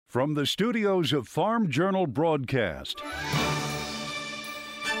From the studios of Farm Journal Broadcast,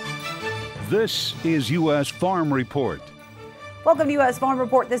 this is U.S. Farm Report. Welcome to U.S. Farm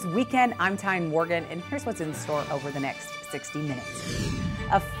Report this weekend. I'm Tyne Morgan, and here's what's in store over the next 60 minutes.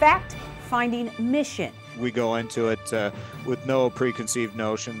 A fact-finding mission. We go into it with no preconceived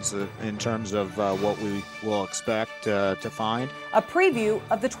notions in terms of what we will expect to find. A preview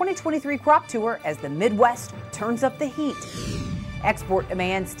of the 2023 crop tour as the Midwest turns up the heat. Export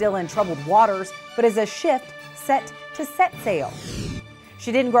demand still in troubled waters, but is a shift set to set sail.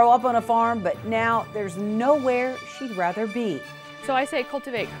 She didn't grow up on a farm, but now there's nowhere she'd rather be. So I say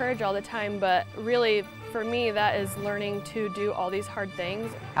cultivate courage all the time, but really for me that is learning to do all these hard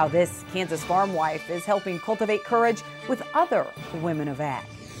things. How this Kansas farm wife is helping cultivate courage with other women of ag.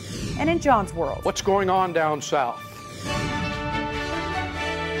 And in John's world, what's going on down south?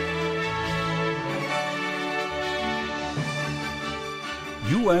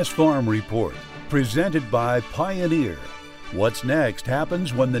 U.S. Farm Report, presented by Pioneer. What's next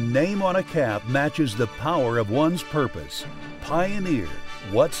happens when the name on a cap matches the power of one's purpose. Pioneer.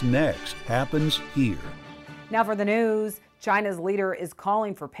 What's next happens here. Now for the news. China's leader is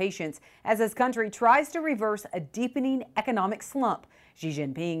calling for patience as his country tries to reverse a deepening economic slump. Xi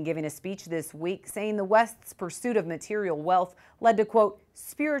Jinping giving a speech this week saying the West's pursuit of material wealth led to, quote,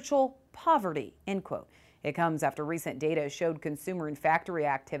 spiritual poverty, end quote. It comes after recent data showed consumer and factory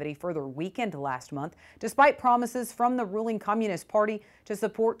activity further weakened last month, despite promises from the ruling Communist Party to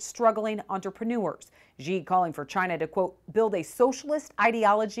support struggling entrepreneurs. Xi calling for China to, quote, build a socialist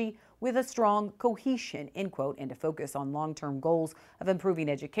ideology with a strong cohesion, end quote, and to focus on long-term goals of improving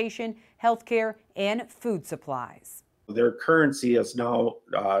education, healthcare, and food supplies. Their currency has now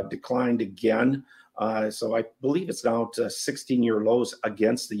declined again. So I believe it's now to 16-year lows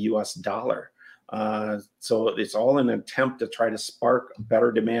against the U.S. dollar. So it's all an attempt to try to spark better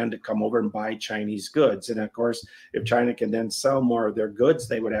demand to come over and buy Chinese goods. And of course, if China can then sell more of their goods,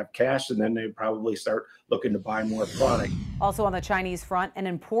 they would have cash, and then they'd probably start looking to buy more product. Also on the Chinese front, an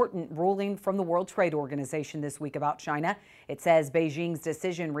important ruling from the World Trade Organization this week about China. It says Beijing's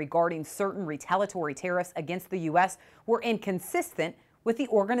decision regarding certain retaliatory tariffs against the U.S. were inconsistent with the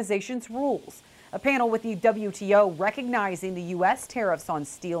organization's rules. A panel with the WTO recognizing the U.S. tariffs on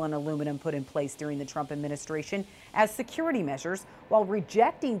steel and aluminum put in place during the Trump administration as security measures, while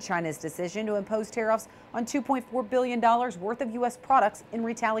rejecting China's decision to impose tariffs on $2.4 billion worth of U.S. products in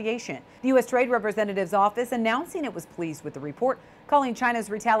retaliation. The U.S. Trade Representative's office announcing it was pleased with the report, calling China's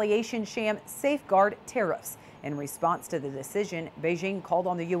retaliation sham safeguard tariffs. In response to the decision, Beijing called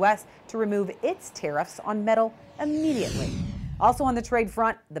on the U.S. to remove its tariffs on metal immediately. Also on the trade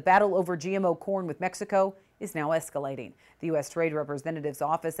front, the battle over GMO corn with Mexico is now escalating. The U.S. Trade Representative's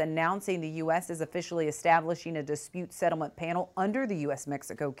office announcing the U.S. is officially establishing a dispute settlement panel under the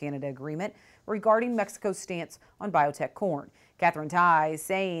U.S.-Mexico-Canada agreement regarding Mexico's stance on biotech corn. Katherine Tai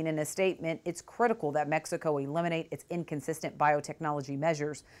saying in a statement it's critical that Mexico eliminate its inconsistent biotechnology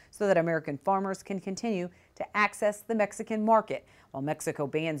measures so that American farmers can continue to access the Mexican market. While Mexico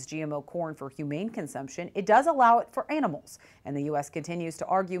bans GMO corn for humane consumption, it does allow it for animals. And the U.S. continues to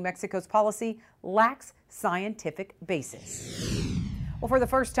argue Mexico's policy lacks scientific basis. Well, for the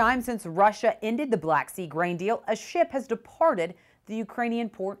first time since Russia ended the Black Sea grain deal, a ship has departed the Ukrainian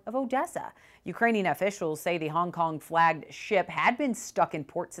port of Odessa. Ukrainian officials say the Hong Kong-flagged ship had been stuck in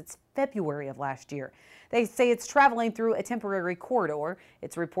port since February of last year. They say it's traveling through a temporary corridor.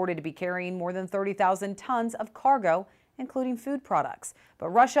 It's reported to be carrying more than 30,000 tons of cargo, including food products. But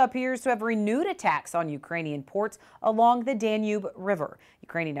Russia appears to have renewed attacks on Ukrainian ports along the Danube River.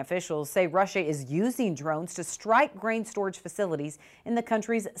 Ukrainian officials say Russia is using drones to strike grain storage facilities in the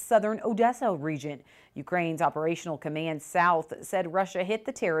country's southern Odessa region. Ukraine's Operational Command South said Russia hit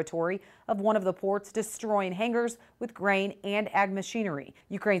the territory of one of the ports, destroying hangars with grain and ag machinery.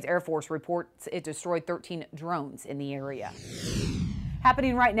 Ukraine's Air Force reports it destroyed 13 drones in the area.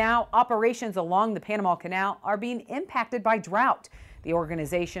 Happening right now, operations along the Panama Canal are being impacted by drought. The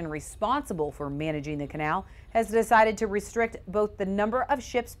organization responsible for managing the canal has decided to restrict both the number of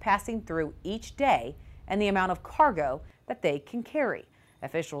ships passing through each day and the amount of cargo that they can carry.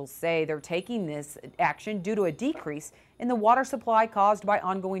 Officials say they're taking this action due to a decrease in the water supply caused by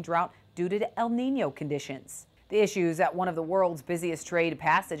ongoing drought due to El Nino conditions. The issues at one of the world's busiest trade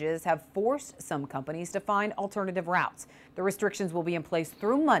passages have forced some companies to find alternative routes. The restrictions will be in place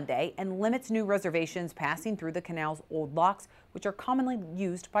through Monday and limits new reservations passing through the canal's old locks, which are commonly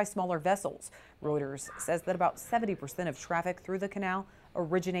used by smaller vessels. Reuters says that about 70% of traffic through the canal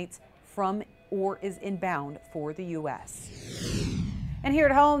originates from or is inbound for the U.S. And here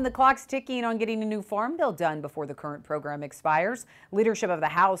at home, the clock's ticking on getting a new farm bill done before the current program expires. Leadership of the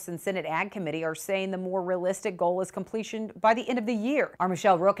House and Senate Ag Committee are saying the more realistic goal is completion by the end of the year. Our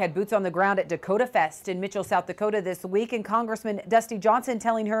Michelle Rook had boots on the ground at Dakota Fest in Mitchell, South Dakota this week, and Congressman Dusty Johnson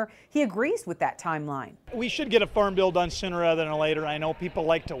telling her he agrees with that timeline. We should get a farm bill done sooner rather than later. I know people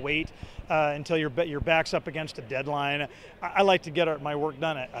like to wait until your back's up against a deadline. I like to get my work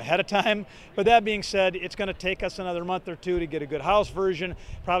done ahead of time. But that being said, it's going to take us another month or two to get a good House version.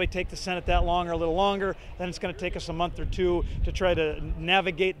 Probably take the Senate that long or a little longer. Then it's going to take us a month or two to try to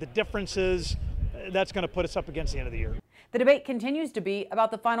navigate the differences. That's going to put us up against the end of the year. The debate continues to be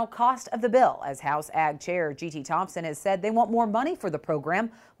about the final cost of the bill, as House Ag Chair G.T. Thompson has said they want more money for the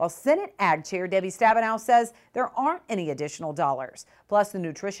program, while Senate Ag Chair Debbie Stabenow says there aren't any additional dollars. Plus, the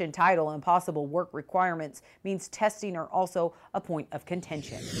nutrition title and possible work requirements means testing are also a point of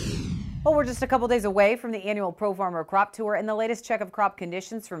contention. Well, we're just a couple days away from the annual Pro Farmer Crop Tour, and the latest check of crop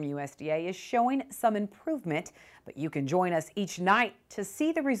conditions from USDA is showing some improvement. But you can join us each night to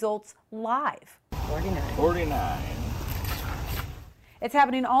see the results live. 49. It's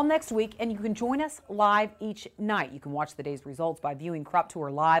happening all next week, and you can join us live each night. You can watch the day's results by viewing Crop Tour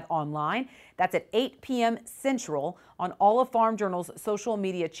live online. That's at 8 p.m. Central on all of Farm Journal's social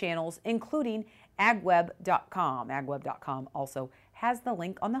media channels, including agweb.com. Agweb.com also has the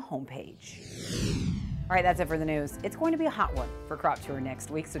link on the homepage. All right, that's it for the news. It's going to be a hot one for Crop Tour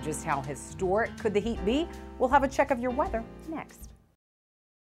next week, so just how historic could the heat be? We'll have a check of your weather next.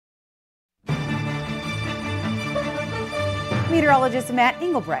 Meteorologist Matt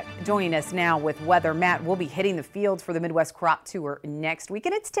Engelbrecht joining us now with weather. Matt, we'll be hitting the fields for the Midwest Crop Tour next week,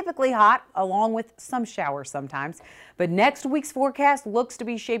 and it's typically hot, along with some showers sometimes. But next week's forecast looks to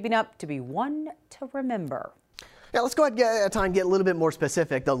be shaping up to be one to remember. Yeah, let's go ahead and get a little bit more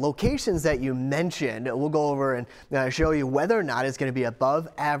specific. The locations that you mentioned, we'll go over and show you whether or not it's going to be above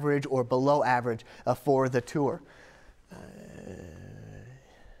average or below average for the tour.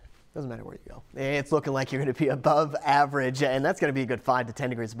 Doesn't matter where you go. It's looking like you're going to be above average, and that's going to be a good 5 to 10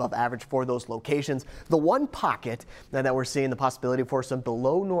 degrees above average for those locations. The one pocket that we're seeing the possibility for some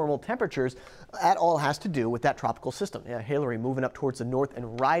below normal temperatures, that all has to do with that tropical system. Yeah, Hillary moving up towards the north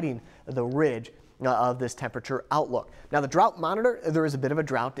and riding the ridge of this temperature outlook. Now, the drought monitor, there is a bit of a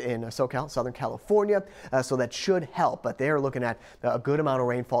drought in SoCal, Southern California, so that should help, but they are looking at a good amount of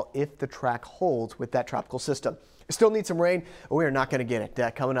rainfall if the track holds with that tropical system. Still need some rain. We are not going to get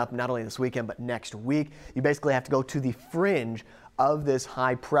it coming up not only this weekend, but next week. You basically have to go to the fringe of this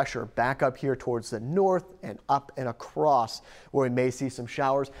high pressure back up here towards the north and up and across where we may see some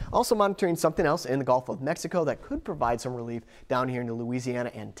showers. Also monitoring something else in the Gulf of Mexico that could provide some relief down here into Louisiana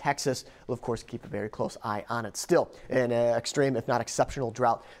and Texas. We'll, of course, keep a very close eye on it. Still an extreme, if not exceptional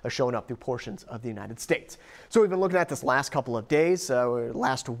drought showing up through portions of the United States. So we've been looking at this last couple of days.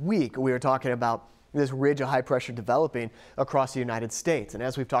 Last week, we were talking about this ridge of high pressure developing across the United States. And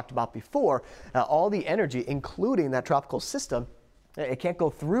as we've talked about before, all the energy, including that tropical system, it can't go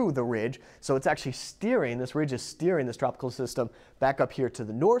through the ridge, so it's actually steering, this ridge is steering this tropical system back up here to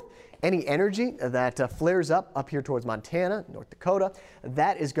the north. Any energy that flares up here towards Montana, North Dakota,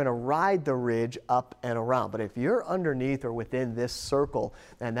 that is going to ride the ridge up and around. But if you're underneath or within this circle,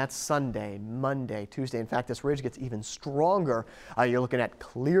 and that's Sunday, Monday, Tuesday, in fact, this ridge gets even stronger. You're looking at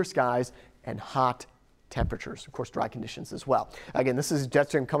clear skies and hot temperatures, of course, dry conditions as well. Again, this is jet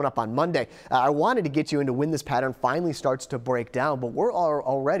stream coming up on Monday. I wanted to get you into when this pattern finally starts to break down, but we're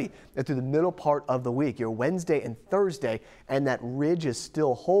already through the middle part of the week. Your Wednesday and Thursday, and that ridge is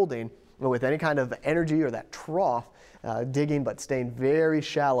still holding with any kind of energy or that trough digging, but staying very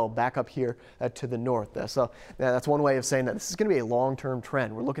shallow back up here to the north. So that's one way of saying that this is going to be a long-term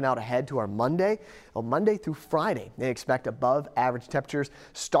trend. We're looking out ahead to our Monday. Well, Monday through Friday, they expect above average temperatures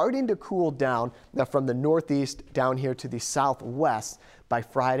starting to cool down from the northeast down here to the southwest by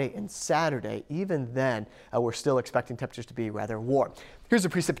Friday and Saturday. Even then, we're still expecting temperatures to be rather warm. Here's the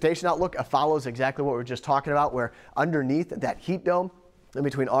precipitation outlook. It follows exactly what we were just talking about, where underneath that heat dome, in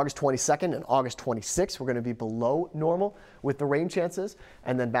between August 22nd and August 26th, we're going to be below normal with the rain chances.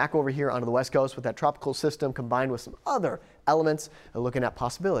 And then back over here onto the west coast with that tropical system combined with some other elements, looking at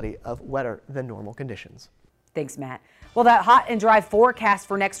possibility of wetter than normal conditions. Thanks, Matt. Well, that hot and dry forecast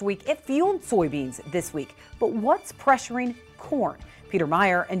for next week, it fueled soybeans this week. But what's pressuring corn? Peter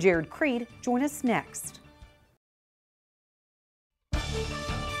Meyer and Jared Creed join us next.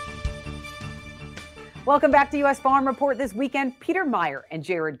 Welcome back to U.S. Farm Report this weekend. Peter Meyer and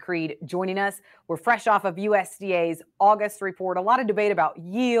Jared Creed joining us. We're fresh off of USDA's August report. A lot of debate about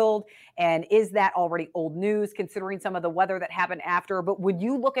yield, and is that already old news considering some of the weather that happened after? But when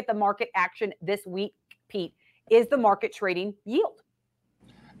you look at the market action this week, Pete, is the market trading yield?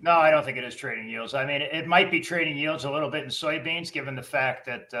 No, I don't think it is trading yields. I mean, it might be trading yields a little bit in soybeans, given the fact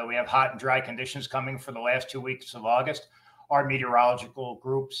that we have hot and dry conditions coming for the last 2 weeks of August. Our meteorological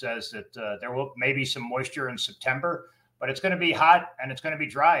group says that there will maybe some moisture in September, but it's going to be hot and it's going to be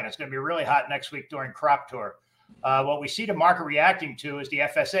dry, and it's going to be really hot next week during crop tour. What we see the market reacting to is the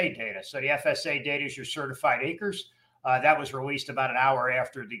FSA data. So the FSA data is your certified acres. That was released about an hour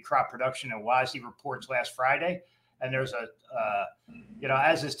after the crop production and WASDE reports last Friday. And there's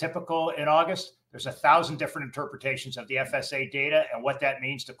as is typical in August, there's 1,000 different interpretations of the FSA data and what that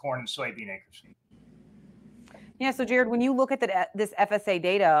means to corn and soybean acres. Yeah, so Jared, when you look at this FSA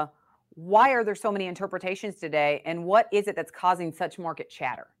data, why are there so many interpretations today, and what is it that's causing such market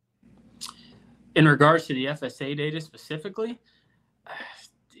chatter? In regards to the FSA data specifically,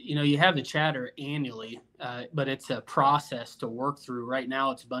 you have the chatter annually, but it's a process to work through. Right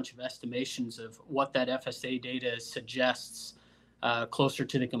now, it's a bunch of estimations of what that FSA data suggests closer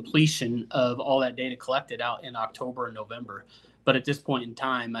to the completion of all that data collected out in October and November. But at this point in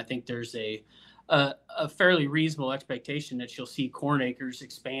time, I think there's a fairly reasonable expectation that you'll see corn acres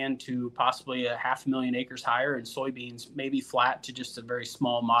expand to possibly 500,000 acres higher, and soybeans maybe flat to just a very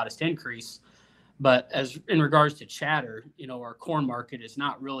small, modest increase. But as in regards to chatter, our corn market is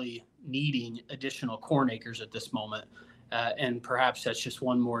not really needing additional corn acres at this moment. And perhaps that's just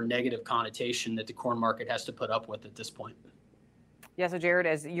one more negative connotation that the corn market has to put up with at this point. Yeah, so Jared,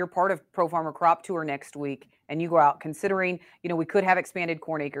 as you're part of Pro Farmer Crop Tour next week, and you go out considering, we could have expanded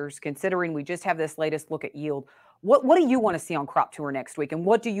corn acres, considering we just have this latest look at yield. What do you want to see on Crop Tour next week? And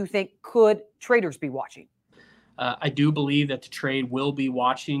what do you think could traders be watching? I do believe that the trade will be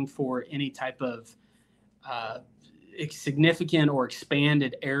watching for any type of significant or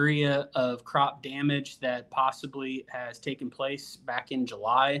expanded area of crop damage that possibly has taken place back in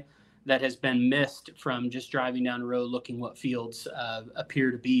July that has been missed from just driving down the road looking what fields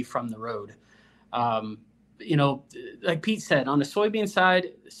appear to be from the road. Like Pete said, on the soybean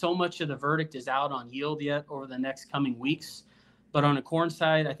side, so much of the verdict is out on yield yet over the next coming weeks. But on the corn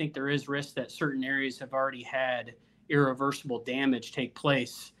side, I think there is risk that certain areas have already had irreversible damage take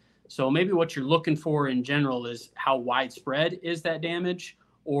place. So maybe what you're looking for in general is how widespread is that damage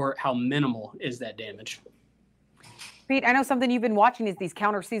or how minimal is that damage. Pete, I know something you've been watching is these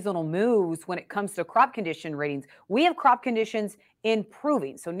counter-seasonal moves when it comes to crop condition ratings. We have crop conditions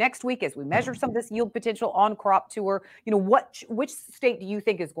improving. So next week, as we measure some of this yield potential on Crop Tour, which state do you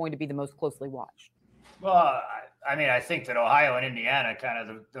think is going to be the most closely watched? Well, I think that Ohio and Indiana, kind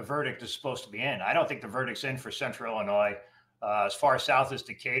of the verdict is supposed to be in. I don't think the verdict's in for Central Illinois, as far south as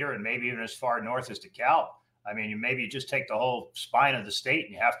Decatur, and maybe even as far north as DeKalb. Maybe you just take the whole spine of the state,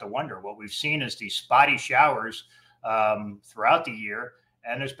 and you have to wonder. What we've seen is these spotty showers throughout the year,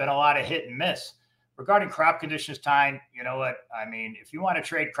 and there's been a lot of hit and miss. Regarding crop conditions time, you know what? If you want to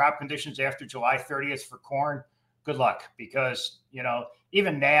trade crop conditions after July 30th for corn, good luck, because,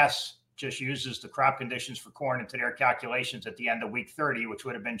 even NASS just uses the crop conditions for corn into their calculations at the end of week 30, which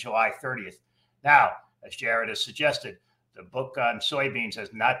would have been July 30th. Now, as Jared has suggested, the book on soybeans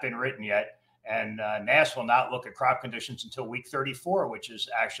has not been written yet, and NASS will not look at crop conditions until week 34, which is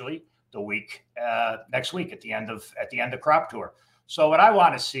actually the week next week at the end of Crop Tour. So what I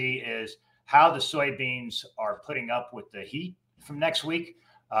want to see is how the soybeans are putting up with the heat from next week,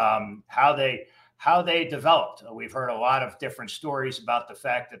 how they developed. We've heard a lot of different stories about the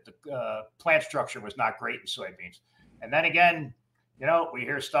fact that the plant structure was not great in soybeans. And then again, we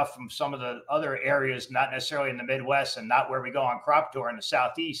hear stuff from some of the other areas, not necessarily in the Midwest and not where we go on Crop Tour in the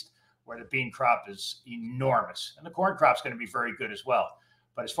Southeast, where the bean crop is enormous. And the corn crop's going to be very good as well.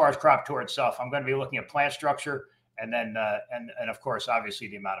 But as far as Crop Tour itself, I'm going to be looking at plant structure and then, and of course, obviously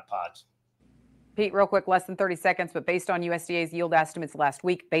the amount of pods. Pete, real quick, less than 30 seconds, but based on USDA's yield estimates last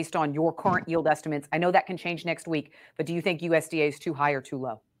week, based on your current yield estimates, I know that can change next week, but do you think USDA is too high or too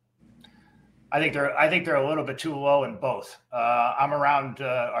low? I think they're a little bit too low in both. I'm around,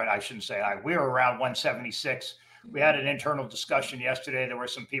 or I shouldn't say I. We were around 176. We had an internal discussion yesterday. There were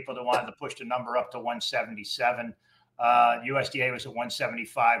some people that wanted to push the number up to 177. USDA was at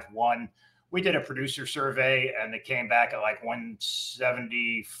 175.1. We did a producer survey, and they came back at like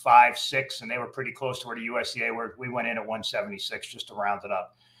 175.6, and they were pretty close to where the USDA were. We went in at 176 just to round it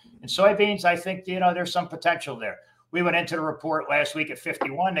up. In soybeans, I think there's some potential there. We went into the report last week at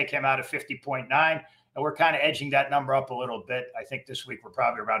 51. They came out at 50.9, and we're kind of edging that number up a little bit. I think this week we're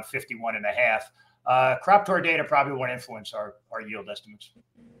probably around 51.5. Crop Tour data probably won't influence our yield estimates.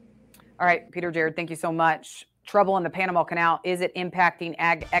 All right, Peter, Jared, thank you so much. Trouble in the Panama Canal, is it impacting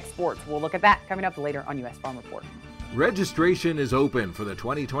ag exports? We'll look at that coming up later on U.S. Farm Report. Registration is open for the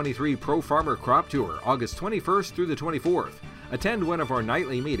 2023 Pro Farmer Crop Tour, August 21st through the 24th. Attend one of our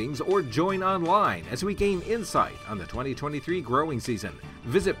nightly meetings or join online as we gain insight on the 2023 growing season.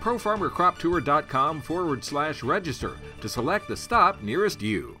 Visit profarmercroptour.com/register to select the stop nearest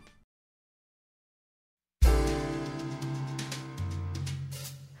you.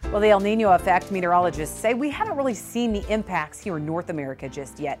 Well, the El Nino effect, meteorologists say we haven't really seen the impacts here in North America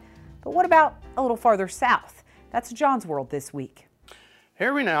just yet. But what about a little farther south? That's John's World this week.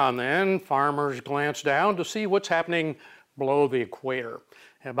 Every now and then, farmers glance down to see what's happening below the equator.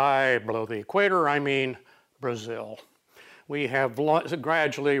 And by below the equator, I mean Brazil. We have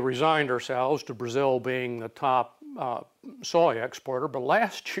gradually resigned ourselves to Brazil being the top soy exporter, but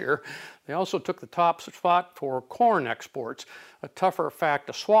last year they also took the top spot for corn exports, a tougher fact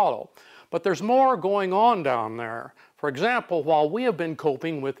to swallow. But there's more going on down there. For example, while we have been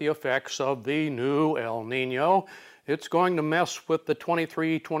coping with the effects of the new El Nino, it's going to mess with the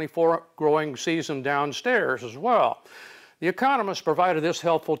 23-24 growing season downstairs as well. The economists provided this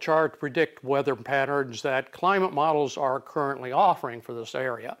helpful chart to predict weather patterns that climate models are currently offering for this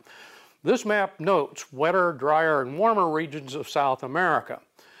area. This map notes wetter, drier, and warmer regions of South America.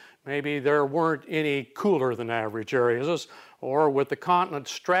 Maybe there weren't any cooler than average areas, or with the continent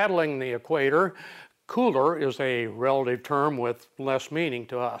straddling the equator, cooler is a relative term with less meaning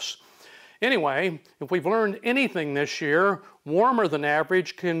to us. Anyway, if we've learned anything this year, warmer than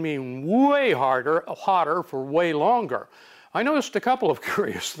average can mean way hotter for way longer. I noticed a couple of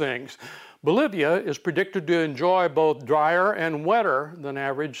curious things. Bolivia is predicted to enjoy both drier and wetter than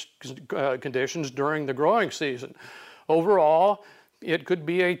average conditions during the growing season. Overall, it could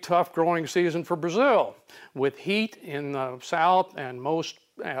be a tough growing season for Brazil, with heat in the south and most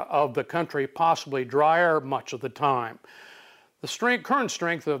of the country possibly drier much of the time. The current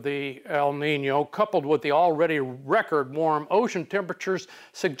strength of the El Nino, coupled with the already record warm ocean temperatures,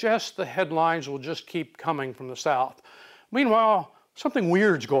 suggests the headlines will just keep coming from the south. Meanwhile, something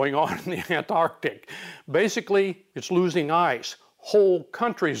weird's going on in the Antarctic. Basically, it's losing ice, whole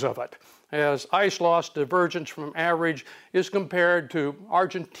countries of it, as ice loss divergence from average is compared to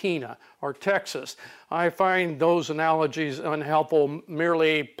Argentina or Texas. I find those analogies unhelpful,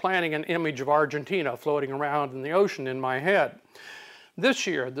 merely planting an image of Argentina floating around in the ocean in my head. This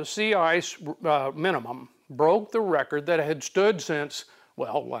year, the sea ice minimum broke the record that had stood since,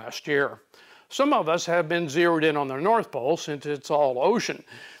 well, last year. Some of us have been zeroed in on the North Pole since it's all ocean,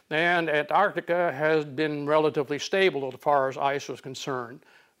 and Antarctica has been relatively stable as far as ice was concerned,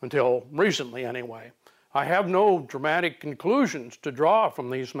 until recently anyway. I have no dramatic conclusions to draw from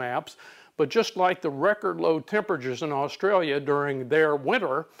these maps, but just like the record low temperatures in Australia during their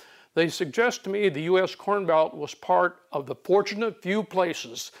winter, they suggest to me the U.S. Corn Belt was part of the fortunate few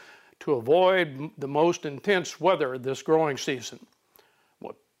places to avoid the most intense weather this growing season.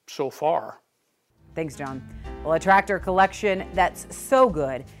 Well, so far. Thanks, John. Well, a tractor collection that's so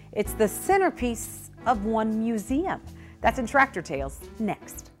good, it's the centerpiece of one museum. That's in Tractor Tales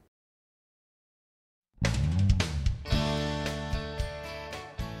next.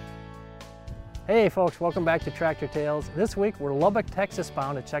 Hey folks, welcome back to Tractor Tales. This week we're Lubbock, Texas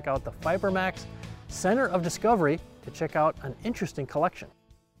bound to check out the FiberMax Center of Discovery to check out an interesting collection.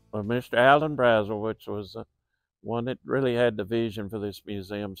 Well, Mr. Alan Brazel, which was one that really had the vision for this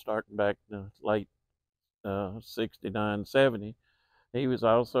museum starting back in the late 69, 70. He was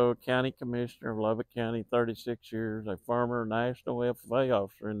also a county commissioner of Lubbock County, 36 years, a former National FFA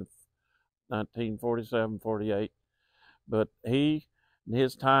officer in 1947-48. But he, in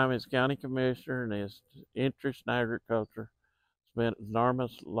his time as county commissioner and his interest in agriculture, spent an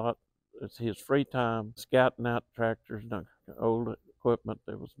enormous lot of his free time scouting out tractors and old equipment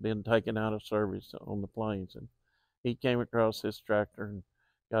that was being taken out of service on the plains. And he came across this tractor and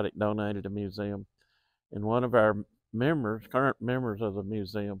got it donated to the museum. And one of our current members of the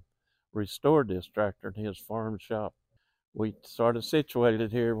museum, restored this tractor in his farm shop. We sort of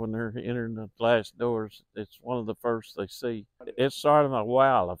situated here when they're entering the glass doors. It's one of the first they see. It's sort of a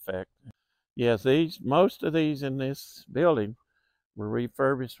wow effect. Yes, most of these in this building were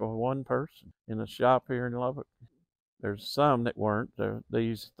refurbished for one person in a shop here in Lubbock. There's some that weren't.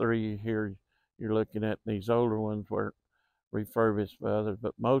 These three here you're looking at, these older ones weren't refurbished by others,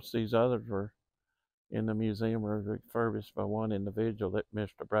 but most of these others were in the museum were refurbished by one individual that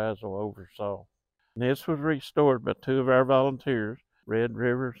Mr. Brazel oversaw. And this was restored by two of our volunteers, Red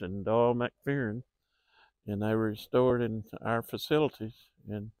Rivers and Doyle McPherson, and they were restored in our facilities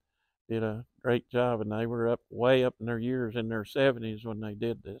and did a great job. And they were way up in their years, in their 70s, when they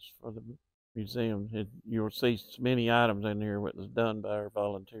did this for the museum. You'll see many items in here that was done by our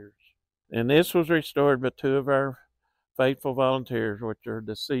volunteers. And this was restored by two of our faithful volunteers, which are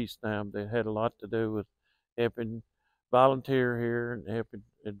deceased now. They had a lot to do with helping volunteer here and help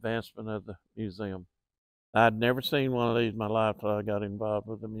advancement of the museum. I'd never seen one of these in my life until I got involved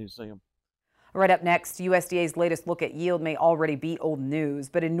with the museum. Right up next, USDA's latest look at yield may already be old news,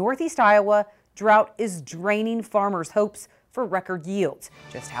 but in Northeast Iowa, drought is draining farmers' hopes for record yields.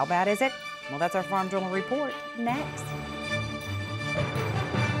 Just how bad is it? Well, that's our Farm Journal report next.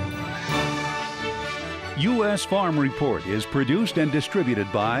 U.S. Farm Report is produced and distributed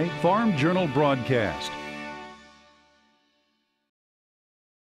by Farm Journal Broadcast.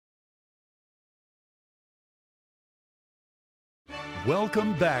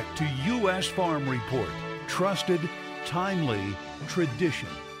 Welcome back to U.S. Farm Report. Trusted, timely, tradition.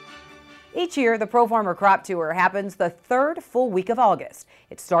 Each year, the Pro Farmer Crop Tour happens the third full week of August.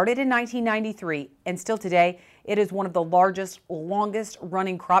 It started in 1993, and still today, it is one of the largest,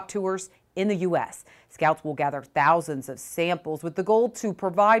 longest-running crop tours in the U.S. Scouts will gather thousands of samples with the goal to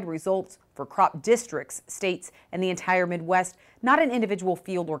provide results for crop districts, states, and the entire Midwest, not an individual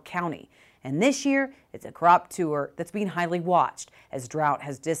field or county. And this year, it's a crop tour that's being highly watched. As drought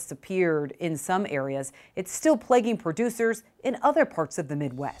has disappeared in some areas, it's still plaguing producers in other parts of the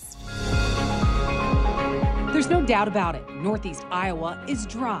Midwest. There's no doubt about it. Northeast Iowa is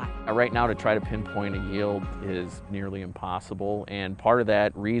dry. Right now, to try to pinpoint a yield is nearly impossible. And part of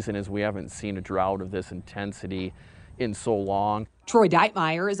that reason is we haven't seen a drought of this intensity in so long. Troy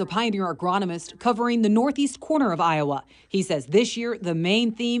Deitmeyer is a pioneer agronomist covering the northeast corner of Iowa. He says this year the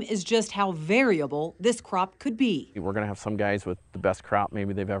main theme is just how variable this crop could be. We're going to have some guys with the best crop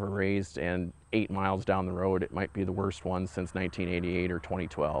maybe they've ever raised, and 8 miles down the road it might be the worst one since 1988 or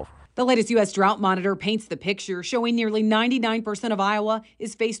 2012. The latest U.S. Drought Monitor paints the picture, showing nearly 99% of Iowa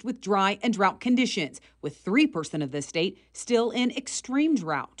is faced with dry and drought conditions, with 3% of the state still in extreme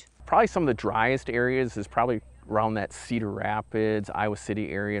drought. Probably some of the driest areas is probably around that Cedar Rapids, Iowa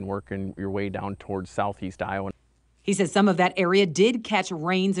City area, and working your way down towards southeast Iowa. He says some of that area did catch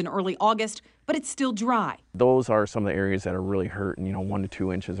rains in early August, but it's still dry. Those are some of the areas that are really hurting, 1 to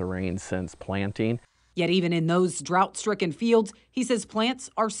 2 inches of rain since planting. Yet even in those drought-stricken fields, he says plants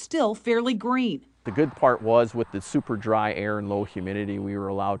are still fairly green. The good part was with the super dry air and low humidity, we were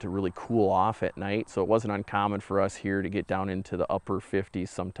allowed to really cool off at night. So it wasn't uncommon for us here to get down into the upper 50s,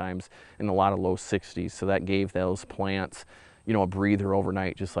 sometimes in a lot of low 60s. So that gave those plants, a breather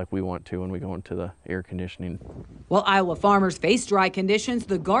overnight, just like we want to when we go into the air conditioning. While Iowa farmers face dry conditions,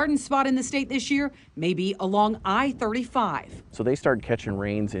 the garden spot in the state this year may be along I-35. So they started catching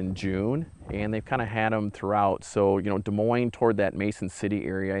rains in June, and they've kind of had them throughout. So, Des Moines toward that Mason City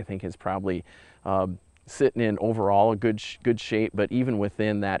area, I think is probably sitting in overall a good shape, but even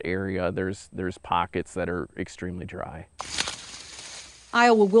within that area, there's pockets that are extremely dry.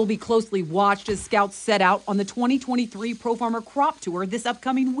 Iowa will be closely watched as scouts set out on the 2023 Pro Farmer Crop Tour this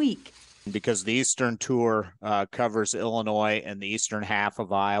upcoming week. Because the Eastern Tour covers Illinois and the eastern half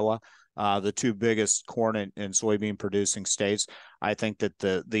of Iowa, the two biggest corn and soybean producing states, I think that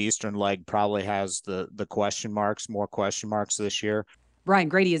the eastern leg probably has the more question marks this year. Brian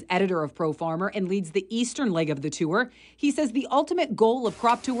Grady is editor of Pro Farmer and leads the eastern leg of the tour. He says the ultimate goal of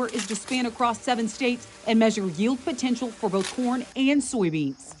Crop Tour is to span across 7 states and measure yield potential for both corn and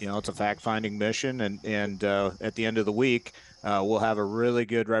soybeans. It's a fact-finding mission, and at the end of the week, we'll have a really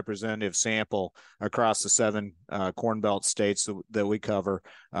good representative sample across the 7 Corn Belt states that we cover,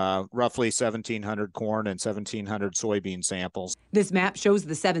 roughly 1,700 corn and 1,700 soybean samples. This map shows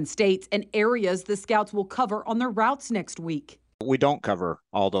the 7 states and areas the scouts will cover on their routes next week. We don't cover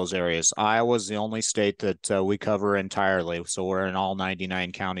all those areas. Iowa's the only state that we cover entirely, so we're in all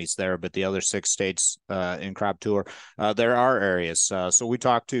 99 counties there, but the other 6 states in Crop Tour, there are areas. So we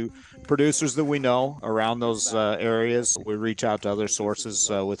talk to producers that we know around those areas. We reach out to other sources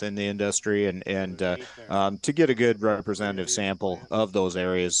within the industry and to get a good representative sample of those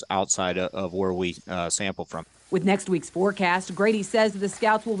areas outside of where we sample from. With next week's forecast, Grady says the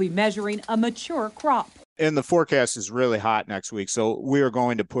scouts will be measuring a mature crop. And the forecast is really hot next week, so we are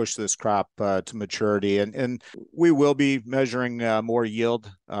going to push this crop to maturity, and we will be measuring more yield,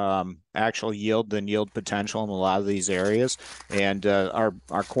 actual yield than yield potential in a lot of these areas. And our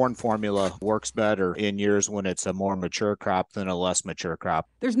corn formula works better in years when it's a more mature crop than a less mature crop.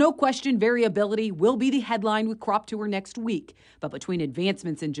 There's no question variability will be the headline with Crop Tour next week. But between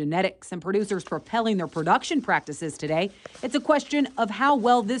advancements in genetics and producers propelling their production practices today, it's a question of how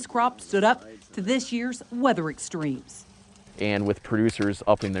well this crop stood up to this year's weather extremes. And with producers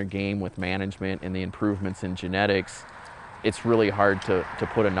upping their game with management and the improvements in genetics, it's really hard to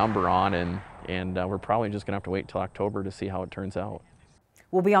put a number on, and we're probably just going to have to wait until October to see how it turns out.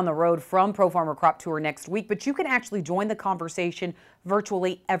 We'll be on the road from Pro Farmer Crop Tour next week, but you can actually join the conversation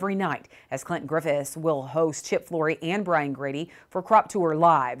virtually every night, as Clinton Griffiths will host Chip Flory and Brian Grady for Crop Tour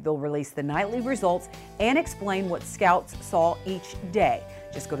Live. They'll release the nightly results and explain what scouts saw each day.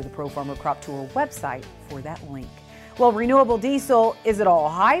 Just go to the Pro Farmer Crop Tour website for that link. Well, renewable diesel, is it all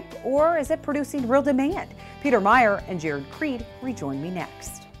hype or is it producing real demand? Peter Meyer and Jared Creed rejoin me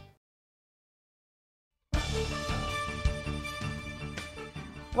next.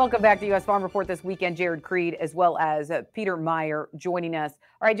 Welcome back to U.S. Farm Report this weekend. Jared Creed as well as Peter Meyer joining us.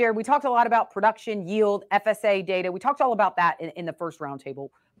 All right, Jared, we talked a lot about production, yield, FSA data. We talked all about that in the first roundtable.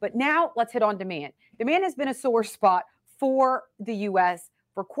 But now let's hit on demand. Demand has been a sore spot for the U.S.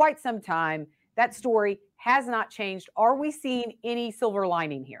 for quite some time. That story has not changed. Are we seeing any silver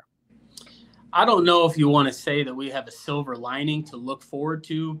lining here? I don't know if you want to say that we have a silver lining to look forward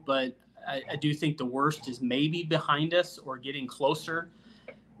to, but I do think the worst is maybe behind us or getting closer.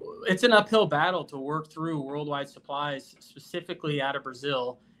 It's an uphill battle to work through worldwide supplies, specifically out of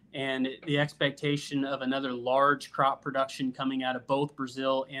Brazil, and the expectation of another large crop production coming out of both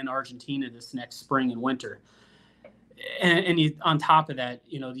Brazil and Argentina this next spring and winter. And on top of that,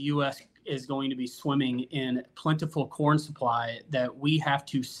 the U.S. is going to be swimming in plentiful corn supply that we have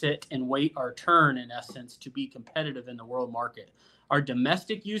to sit and wait our turn, in essence, to be competitive in the world market. Our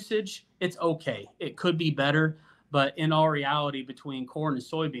domestic usage, it's okay. It could be better. But in all reality, between corn and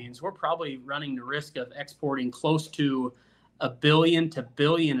soybeans, we're probably running the risk of exporting close to 1 billion to 1.5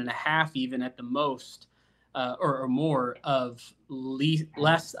 billion even at the most, or more of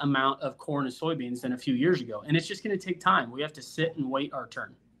less amount of corn and soybeans than a few years ago. And it's just going to take time. We have to sit and wait our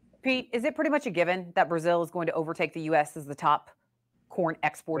turn. Pete, is it pretty much a given that Brazil is going to overtake the U.S. as the top corn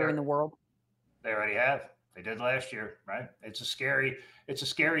exporter in the world? They already have. They did last year, right? It's a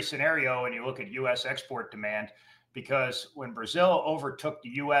scary scenario when you look at U.S. export demand. Because when Brazil overtook the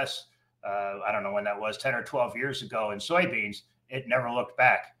U.S., I don't know when that was, 10 or 12 years ago in soybeans, it never looked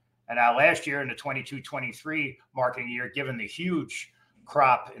back. And now last year in the 22-23 marketing year, given the huge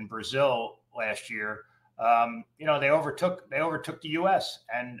crop in Brazil last year, they overtook the U.S.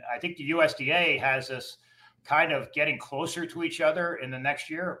 And I think the USDA has us kind of getting closer to each other in the next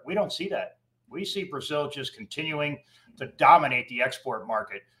year. We don't see that. We see Brazil just continuing to dominate the export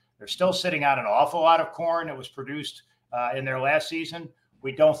market. They're still sitting on an awful lot of corn that was produced in their last season.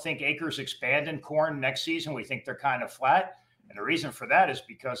 We don't think acres expand in corn next season. We think they're kind of flat. And the reason for that is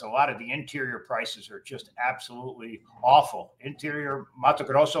because a lot of the interior prices are just absolutely awful. Interior Mato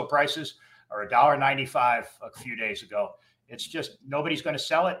Grosso prices are $1.95 a few days ago. It's just nobody's going to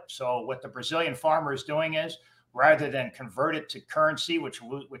sell it. So what the Brazilian farmer is doing is, rather than convert it to currency, which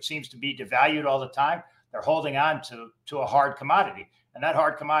seems to be devalued all the time, they're holding on to a hard commodity. And that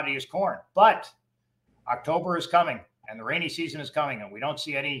hard commodity is corn. But October is coming and the rainy season is coming. And we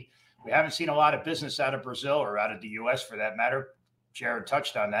haven't seen a lot of business out of Brazil or out of the U.S. for that matter. Jared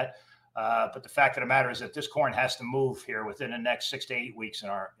touched on that. But the fact of the matter is that this corn has to move here within the next 6 to 8 weeks, in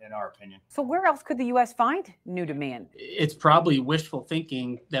our opinion. So where else could the U.S. find new demand? It's probably wishful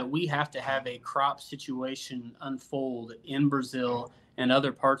thinking that we have to have a crop situation unfold in Brazil and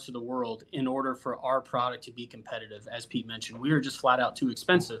other parts of the world in order for our product to be competitive. As Pete mentioned, we are just flat out too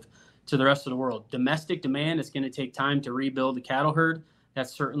expensive to the rest of the world. Domestic demand is going to take time to rebuild the cattle herd.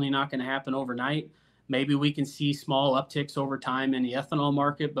 That's certainly not going to happen overnight. Maybe we can see small upticks over time in the ethanol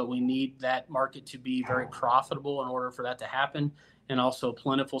market, but we need that market to be very profitable in order for that to happen, and also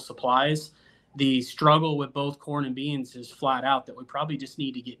plentiful supplies. The struggle with both corn and beans is flat out that we probably just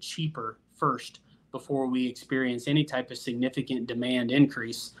need to get cheaper first before we experience any type of significant demand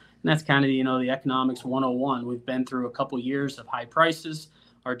increase. And that's kind of, the economics 101. We've been through a couple years of high prices.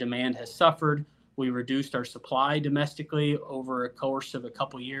 Our demand has suffered. We reduced our supply domestically over a course of a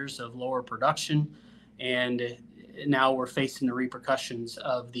couple years of lower production. And now we're facing the repercussions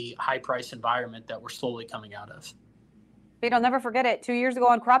of the high price environment that we're slowly coming out of. Pete, I'll never forget it. 2 years ago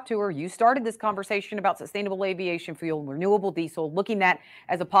on Crop Tour, you started this conversation about sustainable aviation fuel, renewable diesel, looking at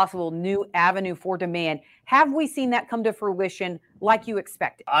as a possible new avenue for demand. Have we seen that come to fruition like you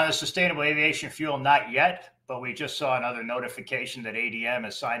expected? On the sustainable aviation fuel, not yet, but we just saw another notification that ADM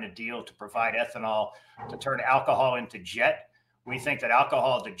has signed a deal to provide ethanol to turn alcohol into jet. We think that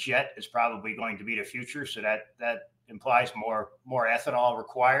alcohol to jet is probably going to be the future, so that implies more ethanol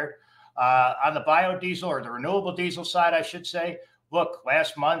required. On the biodiesel, or the renewable diesel side, I should say, look,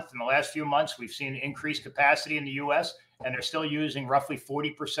 last month, in the last few months, we've seen increased capacity in the U.S., and they're still using roughly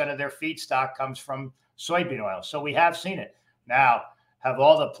 40% of their feedstock comes from soybean oil. So we have seen it. Now, have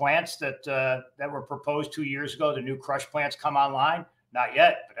all the plants that were proposed 2 years ago, the new crush plants, come online? Not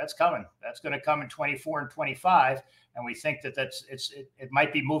yet, but that's coming. That's going to come in 24 and 25. And we think that it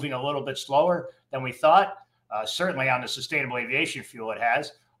might be moving a little bit slower than we thought. Certainly on the sustainable aviation fuel it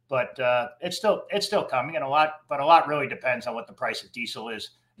has, but it's still coming, and a lot really depends on what the price of diesel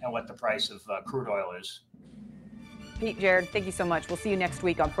is and what the price of crude oil is. Pete, Jared, thank you so much. We'll see you next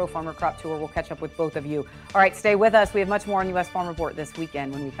week on Pro Farmer Crop Tour. We'll catch up with both of you. All right, stay with us. We have much more on U.S. Farm Report this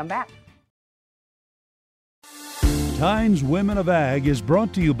weekend when we come back. Tynes Women of Ag is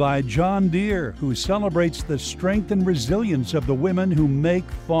brought to you by John Deere, who celebrates the strength and resilience of the women who make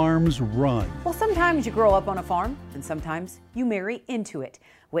farms run. Well, sometimes you grow up on a farm, and sometimes you marry into it.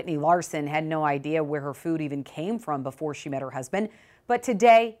 Whitney Larson had no idea where her food even came from before she met her husband, but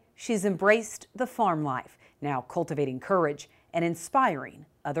today she's embraced the farm life, now cultivating courage and inspiring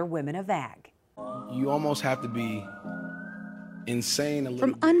other women of ag. You almost have to be insane.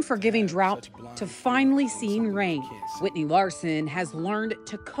 From unforgiving drought to finally seeing rain, Whitney Larson has learned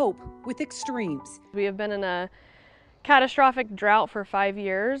to cope with extremes. We have been in a catastrophic drought for 5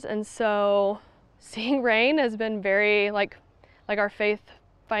 years, and so seeing rain has been very like our faith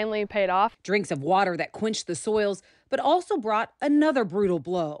finally paid off. Drinks of water that quenched the soils, but also brought another brutal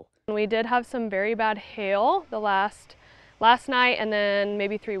blow. We did have some very bad hail the last night and then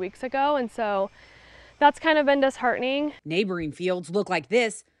maybe 3 weeks ago, and so that's kind of been disheartening. Neighboring fields look like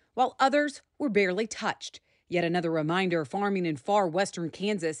this, while others were barely touched. Yet another reminder farming in far western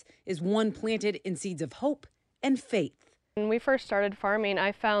Kansas is one planted in seeds of hope and faith. When we first started farming,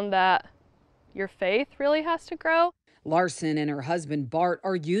 I found that your faith really has to grow. Larson and her husband Bart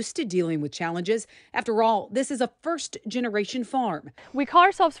are used to dealing with challenges. After all, this is a first-generation farm. We call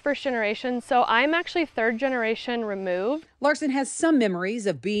ourselves first generation, so I'm actually third generation removed. Larson has some memories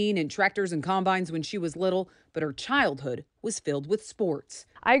of being in tractors and combines when she was little, but her childhood was filled with sports.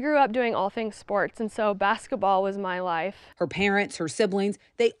 I grew up doing all things sports, and so basketball was my life. Her parents, her siblings,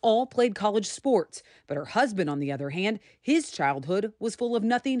 they all played college sports. But her husband, on the other hand, his childhood was full of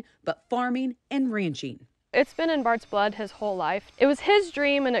nothing but farming and ranching. It's been in Bart's blood his whole life. It was his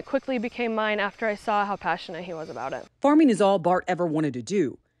dream, and it quickly became mine after I saw how passionate he was about it. Farming is all Bart ever wanted to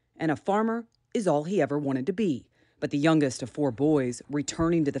do, and a farmer is all he ever wanted to be. But the youngest of 4 boys,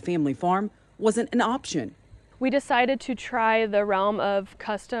 returning to the family farm wasn't an option. We decided to try the realm of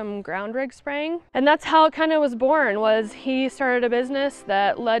custom ground rig spraying, and that's how it kind of was born. Was he started a business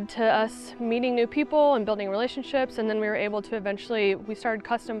that led to us meeting new people and building relationships, and then we were able to we started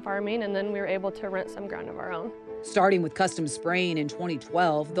custom farming, and then we were able to rent some ground of our own. Starting with custom spraying in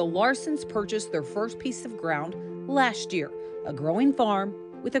 2012, the Larsons purchased their first piece of ground last year, a growing farm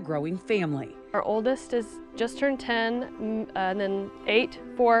with a growing family. Our oldest is just turned 10, and then 8,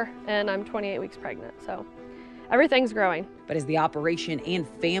 4, and I'm 28 weeks pregnant, so everything's growing. But as the operation and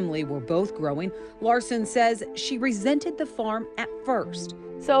family were both growing, Larson says she resented the farm at first.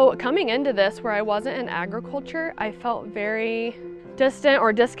 So coming into this, where I wasn't in agriculture, I felt very distant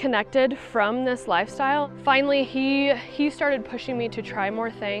or disconnected from this lifestyle. Finally, he started pushing me to try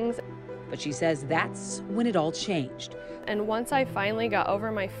more things. But she says that's when it all changed. And once I finally got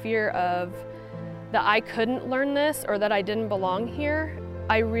over my fear of that I couldn't learn this or that I didn't belong here,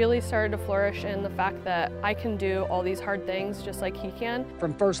 I really started to flourish in the fact that I can do all these hard things just like he can.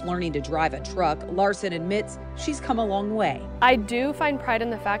 From first learning to drive a truck, Larson admits she's come a long way. I do find pride in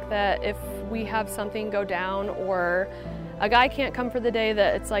the fact that if we have something go down or a guy can't come for the day,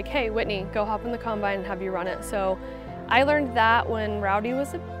 that it's like, hey, Whitney, go hop in the combine and have you run it. So I learned that when Rowdy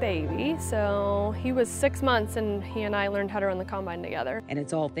was a baby. So he was 6 months and he and I learned how to run the combine together. And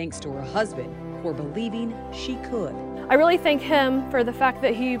it's all thanks to her husband for believing she could. I really thank him for the fact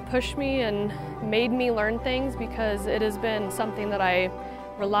that he pushed me and made me learn things, because it has been something that I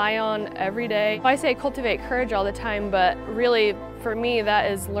rely on every day. I say cultivate courage all the time, but really for me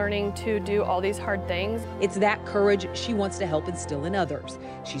that is learning to do all these hard things. It's that courage she wants to help instill in others.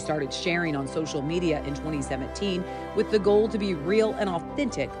 She started sharing on social media in 2017 with the goal to be real and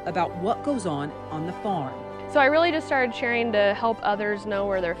authentic about what goes on the farm. So I really just started sharing to help others know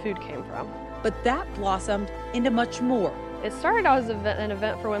where their food came from. But that blossomed into much more. It started out as an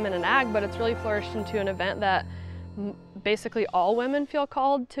event for women in ag, but it's really flourished into an event that basically all women feel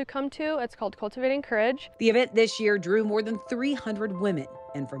called to come to. It's called Cultivating Courage. The event this year drew more than 300 women,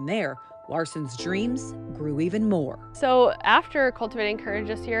 and from there, Larson's dreams grew even more. So after Cultivating Courage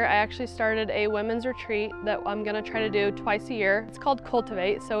this year, I actually started a women's retreat that I'm going to try to do twice a year. It's called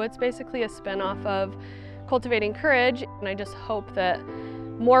Cultivate, so it's basically a spinoff of Cultivating Courage, and I just hope that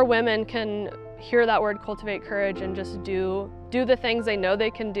more women can hear that word cultivate courage and just do the things they know they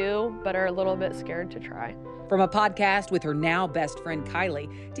can do but are a little bit scared to try. From a podcast with her now best friend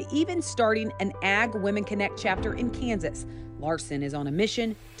Kylie to even starting an Ag Women Connect chapter in Kansas, Larson is on a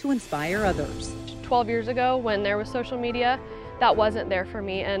mission to inspire others. 12 years ago, when there was social media, that wasn't there for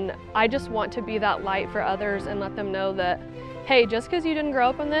me, and I just want to be that light for others and let them know that, hey, just because you didn't grow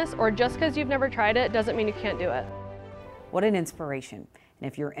up in this or just because you've never tried it doesn't mean you can't do it. What an inspiration.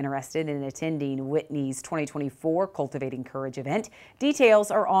 And if you're interested in attending Whitney's 2024 Cultivating Courage event,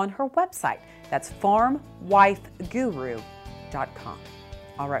 details are on her website. That's farmwifeguru.com.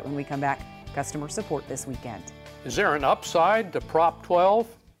 All right, when we come back, customer support this weekend. Is there an upside to Prop 12?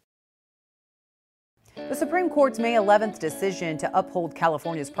 The Supreme Court's May 11th decision to uphold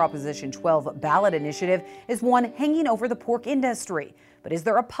California's Proposition 12 ballot initiative is one hanging over the pork industry. But is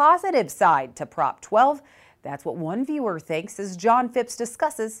there a positive side to Prop 12? That's what one viewer thinks as John Phipps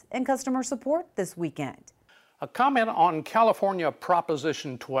discusses in customer support this weekend. A comment on California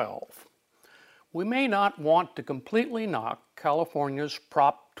Proposition 12. We may not want to completely knock California's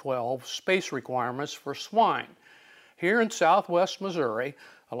Prop 12 space requirements for swine. Here in southwest Missouri,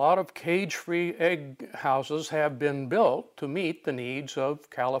 a lot of cage-free egg houses have been built to meet the needs of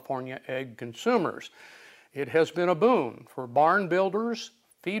California egg consumers. It has been a boon for barn builders,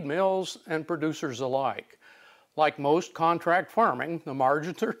 feed mills, and producers alike. Like most contract farming, the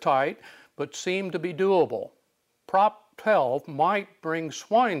margins are tight, but seem to be doable. Prop 12 might bring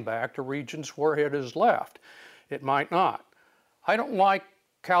swine back to regions where it is left. It might not. I don't like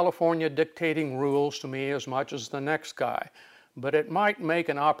California dictating rules to me as much as the next guy, but it might make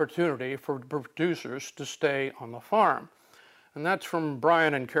an opportunity for producers to stay on the farm. And that's from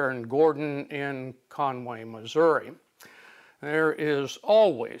Brian and Karen Gordon in Conway, Missouri. There is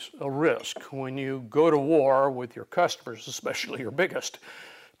always a risk when you go to war with your customers, especially your biggest.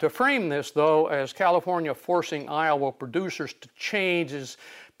 To frame this, though, as California forcing Iowa producers to change is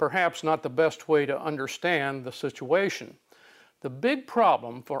perhaps not the best way to understand the situation. The big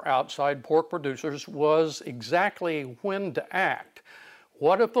problem for outside pork producers was exactly when to act.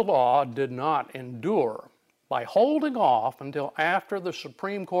 What if the law did not endure? By holding off until after the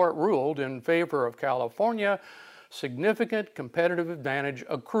Supreme Court ruled in favor of California, significant competitive advantage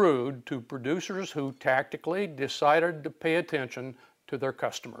accrued to producers who tactically decided to pay attention to their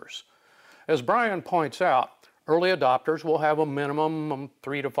customers. As Brian points out, early adopters will have a minimum of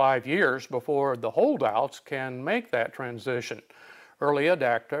 3 to 5 years before the holdouts can make that transition. Early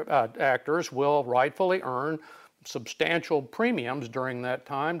actors will rightfully earn substantial premiums during that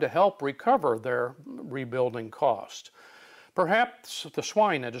time to help recover their rebuilding costs. Perhaps the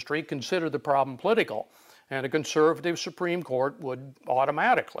swine industry considered the problem political, and a conservative Supreme Court would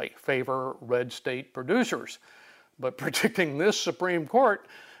automatically favor red state producers. But predicting this Supreme Court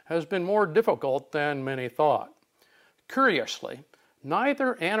has been more difficult than many thought. Curiously,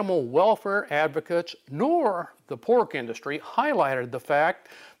 neither animal welfare advocates nor the pork industry highlighted the fact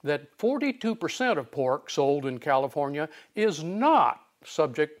that 42% of pork sold in California is not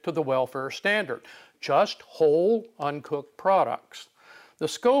subject to the welfare standard, just whole, uncooked products. The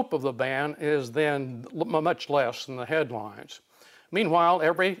scope of the ban is then much less than the headlines. Meanwhile,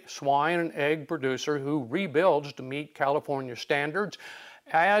 every swine and egg producer who rebuilds to meet California standards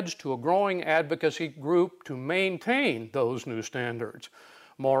adds to a growing advocacy group to maintain those new standards.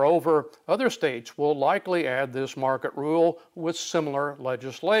 Moreover, other states will likely add this market rule with similar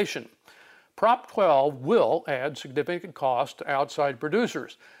legislation. Prop 12 will add significant cost to outside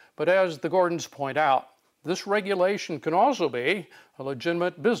producers, but as the Gordons point out, this regulation can also be a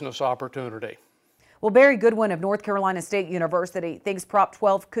legitimate business opportunity. Well, Barry Goodwin of North Carolina State University thinks Prop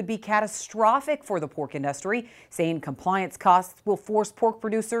 12 could be catastrophic for the pork industry, saying compliance costs will force pork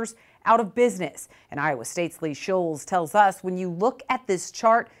producers out of business. And Iowa State's Lee Scholes tells us when you look at this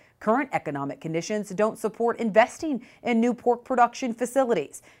chart, current economic conditions don't support investing in new pork production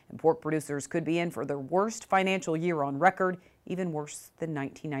facilities. And pork producers could be in for their worst financial year on record, even worse than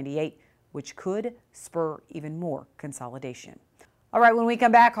 1998, which could spur even more consolidation. All right, when we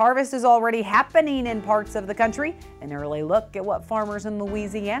come back, harvest is already happening in parts of the country. An early look at what farmers in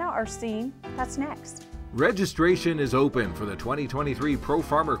Louisiana are seeing. That's next. Registration is open for the 2023 Pro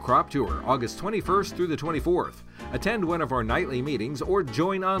Farmer Crop Tour, August 21st through the 24th. Attend one of our nightly meetings or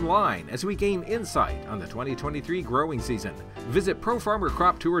join online as we gain insight on the 2023 growing season. Visit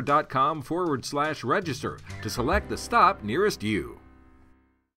profarmercroptour.com/register to select the stop nearest you.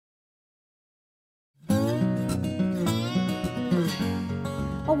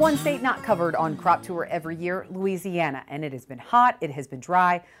 Well, one state not covered on Crop Tour every year, Louisiana, and it has been hot, it has been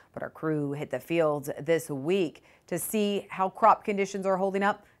dry, but our crew hit the fields this week to see how crop conditions are holding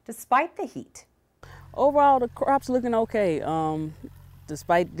up despite the heat. Overall, the crop's looking okay.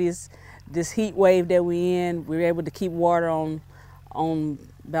 Despite this heat wave that we're in, we're able to keep water on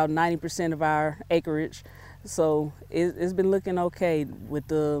about 90% of our acreage. So it's been looking okay with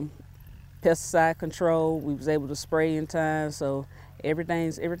the pesticide control. We was able to spray in time, so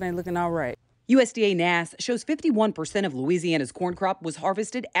everything's looking all right. USDA NASS shows 51% of Louisiana's corn crop was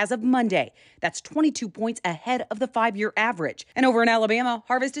harvested as of Monday. That's 22 points ahead of the 5-year average. And over in Alabama,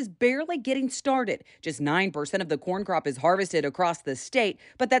 harvest is barely getting started. Just 9% of the corn crop is harvested across the state,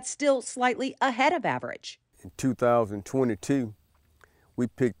 but that's still slightly ahead of average. In 2022, we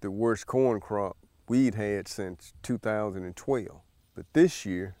picked the worst corn crop we'd had since 2012. But this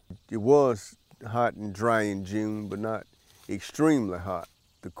year, it was hot and dry in June, but not extremely hot.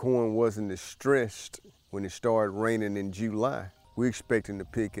 The corn wasn't as stressed when it started raining in July. We're expecting to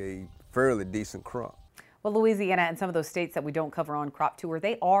pick a fairly decent crop. Well, Louisiana and some of those states that we don't cover on Crop Tour,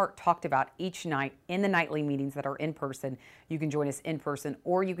 they are talked about each night in the nightly meetings that are in person. You can join us in person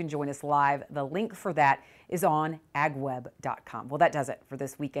or you can join us live. The link for that is on agweb.com. Well, that does it for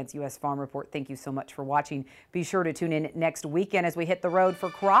this weekend's U.S. Farm Report. Thank you so much for watching. Be sure to tune in next weekend as we hit the road for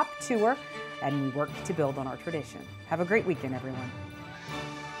Crop Tour and we work to build on our tradition. Have a great weekend, everyone.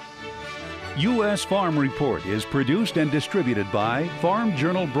 U.S. Farm Report is produced and distributed by Farm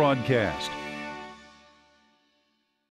Journal Broadcast.